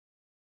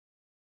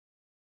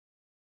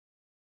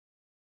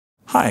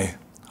Hi,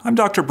 I'm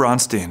Dr.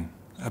 Bronstein,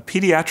 a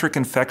pediatric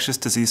infectious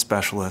disease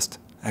specialist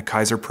at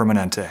Kaiser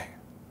Permanente.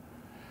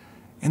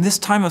 In this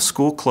time of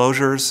school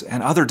closures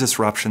and other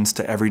disruptions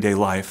to everyday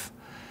life,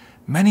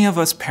 many of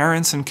us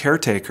parents and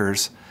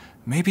caretakers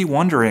may be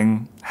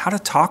wondering how to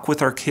talk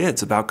with our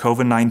kids about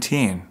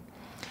COVID-19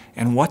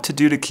 and what to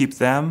do to keep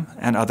them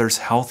and others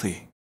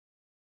healthy.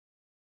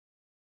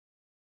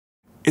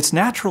 It's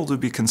natural to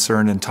be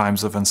concerned in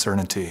times of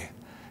uncertainty,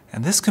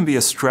 and this can be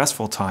a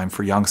stressful time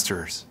for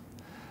youngsters.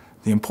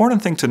 The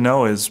important thing to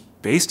know is,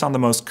 based on the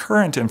most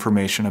current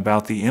information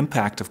about the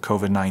impact of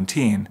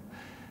COVID-19,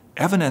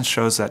 evidence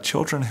shows that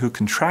children who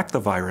contract the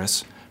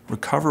virus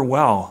recover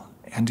well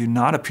and do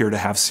not appear to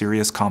have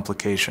serious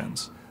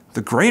complications.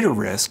 The greater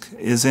risk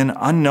is in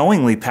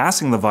unknowingly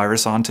passing the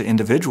virus on to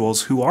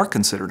individuals who are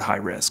considered high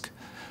risk,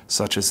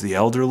 such as the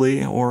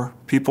elderly or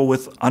people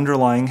with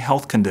underlying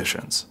health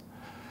conditions.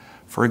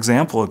 For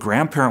example, a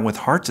grandparent with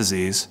heart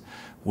disease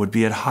would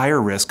be at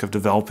higher risk of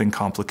developing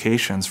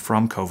complications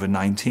from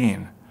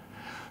COVID-19.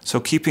 So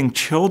keeping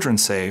children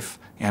safe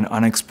and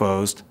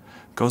unexposed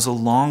goes a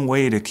long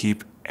way to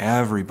keep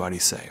everybody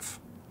safe.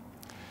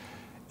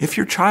 If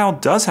your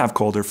child does have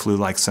cold or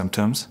flu-like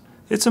symptoms,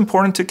 it's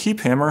important to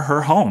keep him or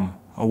her home,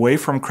 away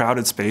from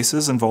crowded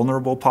spaces and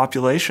vulnerable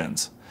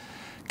populations.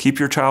 Keep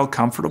your child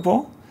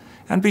comfortable,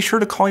 and be sure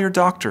to call your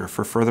doctor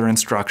for further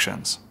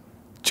instructions.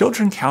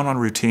 Children count on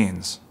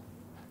routines,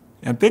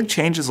 and big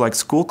changes like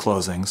school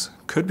closings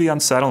could be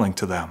unsettling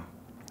to them.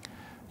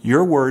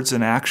 Your words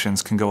and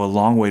actions can go a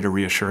long way to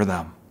reassure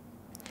them.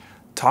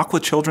 Talk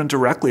with children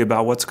directly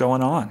about what's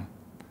going on.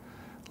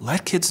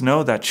 Let kids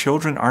know that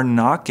children are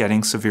not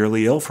getting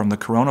severely ill from the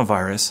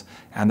coronavirus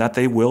and that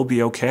they will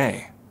be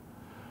okay.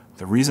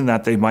 The reason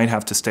that they might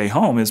have to stay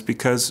home is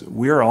because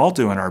we're all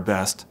doing our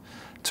best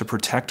to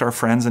protect our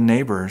friends and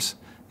neighbors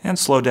and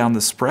slow down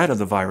the spread of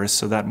the virus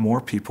so that more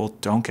people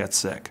don't get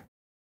sick.